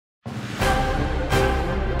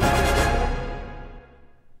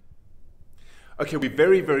Okay, we're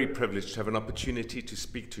very, very privileged to have an opportunity to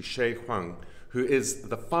speak to Chieh Huang, who is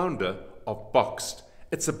the founder of Boxed.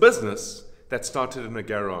 It's a business that started in a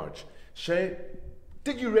garage. Chieh,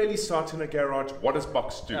 did you really start in a garage? What does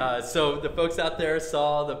Boxed do? So the folks out there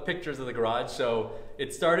saw the pictures of the garage. So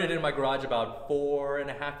it started in my garage about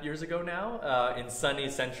 4.5 years ago now, in sunny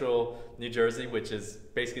central New Jersey, which is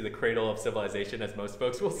basically the cradle of civilization, as most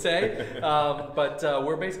folks will say. But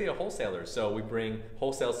we're basically a wholesaler. So we bring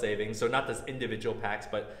wholesale savings, so not just individual packs,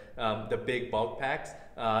 but the big bulk packs.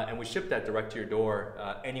 And we ship that direct to your door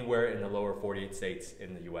anywhere in the lower 48 states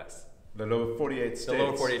in the US. The lower 48 states? The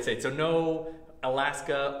lower 48 states. So no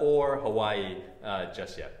Alaska or Hawaii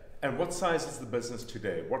just yet. And what size is the business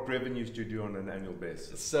today? What revenues do you do on an annual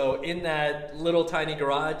basis? So in that little tiny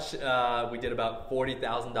garage, we did about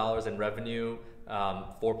 $40,000 in revenue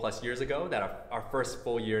 4+ years ago. That our first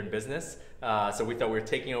full year in business. So we thought we were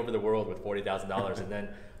taking over the world with $40,000, and then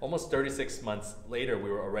almost 36 months later,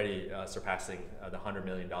 we were already surpassing the $100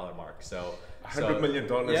 million mark. So $100 million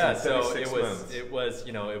yeah, in 36 months. It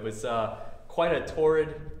was quite a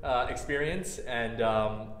torrid experience, and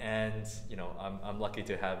I'm lucky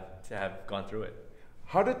to have gone through it.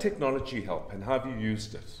 How did technology help, and how have you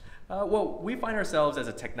used it? Well, we find ourselves as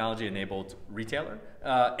a technology-enabled retailer,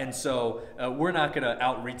 and so we're not going to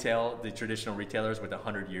out-retail the traditional retailers with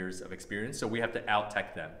 100 years of experience, so we have to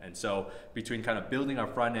out-tech them. And so between kind of building our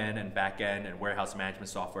front end and back end and warehouse management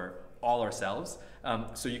software all ourselves,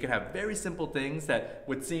 so you can have very simple things that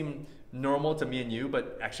would seem normal to me and you,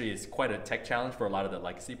 but actually is quite a tech challenge for a lot of the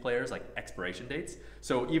legacy players, like expiration dates.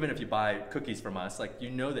 So even if you buy cookies from us, like you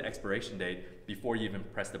know the expiration date before you even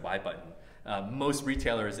press the buy button. Most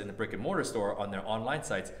retailers in the brick and mortar store on their online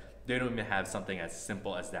sites, they don't even have something as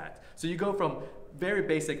simple as that. So you go from very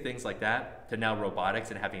basic things like that to now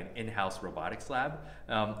robotics and having an in-house robotics lab.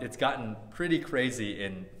 It's gotten pretty crazy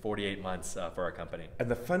in 48 months for our company. And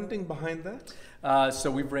the funding behind that?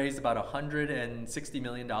 So we've raised about $160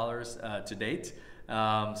 million to date.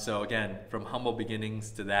 So again, from humble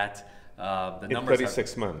beginnings to that, the numbers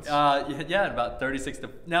 36 months. Yeah, about 36 to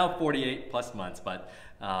now 48+ months, but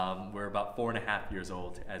we're about 4.5 years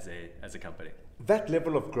old as a company. That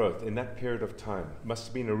level of growth in that period of time must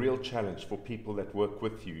have been a real challenge for people that work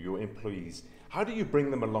with you, your employees. How do you bring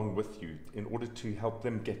them along with you in order to help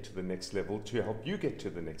them get to the next level, to help you get to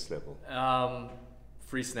the next level?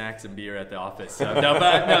 Free snacks and beer at the office. But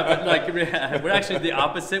like we're actually the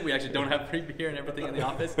opposite. We actually don't have free beer and everything in the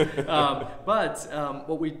office. But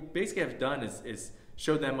what we basically have done is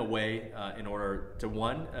show them a way in order to,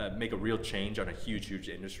 one, make a real change on a huge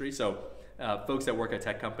industry. So folks that work at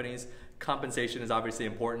tech companies, compensation is obviously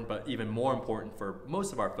important, but even more important for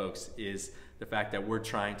most of our folks is the fact that we're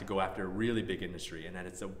trying to go after a really big industry, and that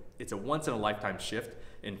it's a once-in-a-lifetime shift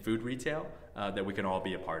in food retail that we can all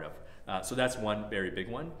be a part of. So that's one very big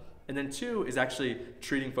one. And then two is actually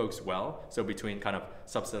treating folks well. So between kind of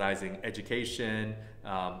subsidizing education,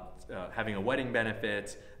 having a wedding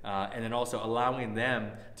benefit, and then also allowing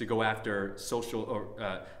them to go after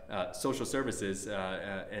social services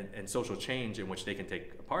and social change in which they can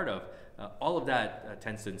take a part of. All of that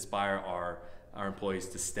tends to inspire our employees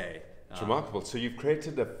to stay. It's remarkable. So you've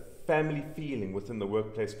created a family feeling within the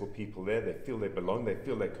workplace for people there. They feel they belong. They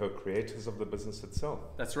feel they're co-creators of the business itself.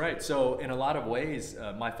 That's right. So in a lot of ways,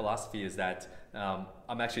 my philosophy is that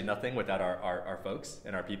I'm actually nothing without our folks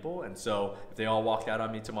and our people. And so if they all walked out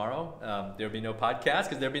on me tomorrow, there'd be no podcast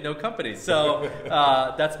because there'd be no company. So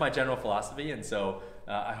that's my general philosophy. And so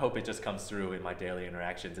I hope it just comes through in my daily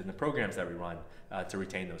interactions and the programs that we run to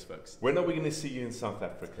retain those folks. When are we going to see you in South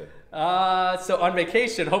Africa? So on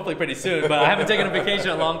vacation, hopefully pretty soon, but I haven't taken a vacation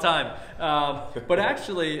in a long time. But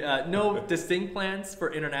actually, no distinct plans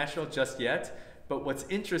for international just yet. But what's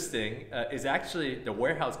interesting is actually the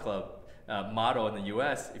Warehouse Club model in the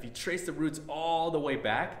US, if you trace the roots all the way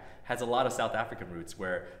back, has a lot of South African roots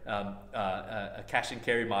where a cash and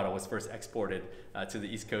carry model was first exported to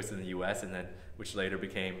the East Coast in the US, and then which later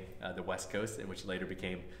became the West Coast, and which later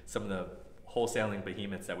became some of the wholesaling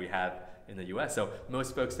behemoths that we have in the US. So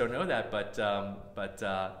most folks don't know that, but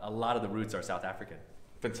a lot of the roots are South African.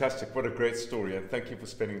 Fantastic. What a great story, and thank you for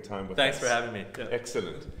spending time with us. Thanks for having me. Yeah.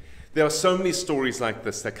 Excellent. There are so many stories like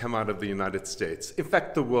this that come out of the United States, in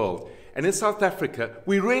fact the world. And in South Africa,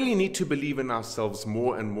 we really need to believe in ourselves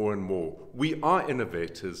more and more and more. We are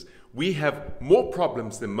innovators. We have more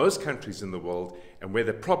problems than most countries in the world, and where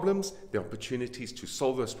there are problems, there are opportunities to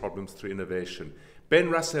solve those problems through innovation. Ben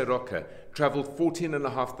Rasseroka traveled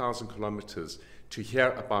 14,500 kilometers to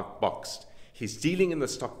hear about Boxed. He's dealing in the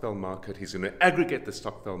Stockville market. He's going to aggregate the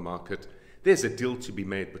Stockville market. There's a deal to be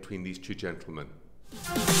made between these two gentlemen.